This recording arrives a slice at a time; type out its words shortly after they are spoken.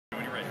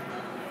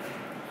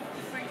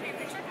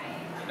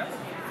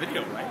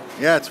video, right?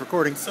 Yeah, it's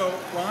recording. So,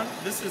 Ron,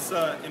 this is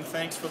in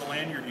thanks for the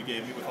lanyard you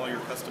gave me with all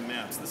your custom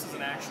maps. This is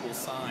an actual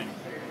sign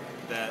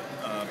that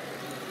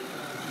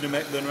the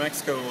New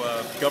Mexico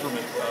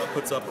government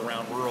puts up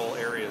around rural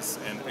areas,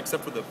 and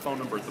except for the phone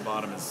number at the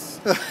bottom, has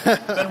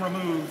been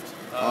removed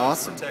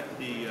Awesome. to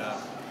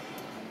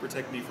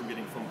protect me from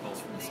getting phone calls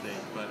from the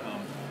state. But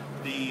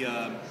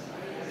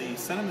the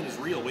sentiment is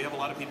real. We have a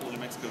lot of people in New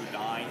Mexico who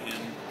die in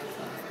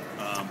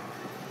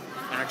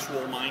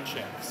actual mine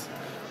shafts.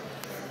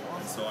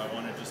 And so I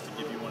wanted just to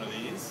give you one of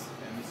these,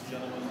 and this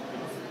gentleman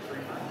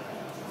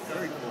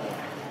very cool.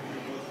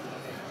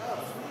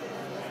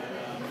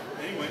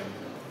 Anyway,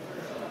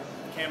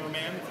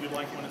 cameraman, if you'd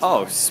like one as well.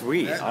 Oh,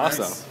 sweet. That's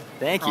awesome. nice.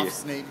 Thank you. Prof.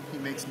 Snape, he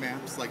makes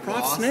maps like Prof.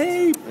 Lost.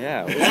 Snape!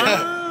 Yeah.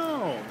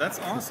 Wow, that's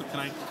awesome. Can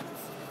I?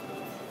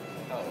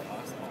 Oh,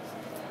 awesome.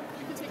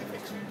 You can take a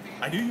picture.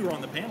 I knew you were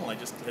on the panel. I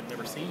just had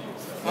never seen you.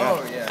 So.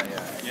 Oh, yeah.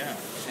 Yeah.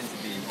 Tends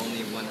to be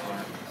only one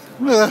arm.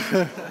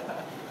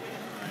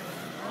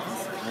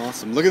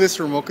 Awesome. Look at this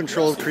remote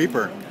controlled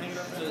creeper.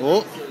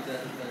 Oh,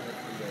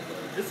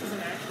 This is an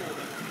actual.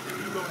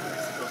 If you go to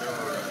Mexico, there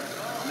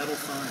are metal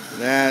signs.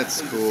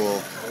 that's cool.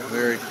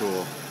 Very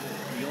cool.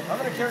 I'm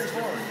going to carry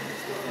forward.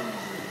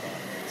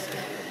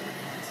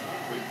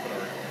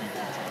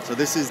 So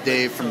this is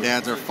Dave from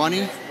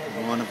dadsRfunny,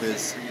 one of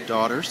his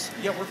daughters,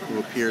 who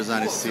appears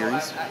on his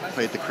series.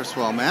 Played the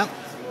Criswell map.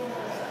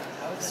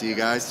 See you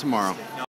guys tomorrow.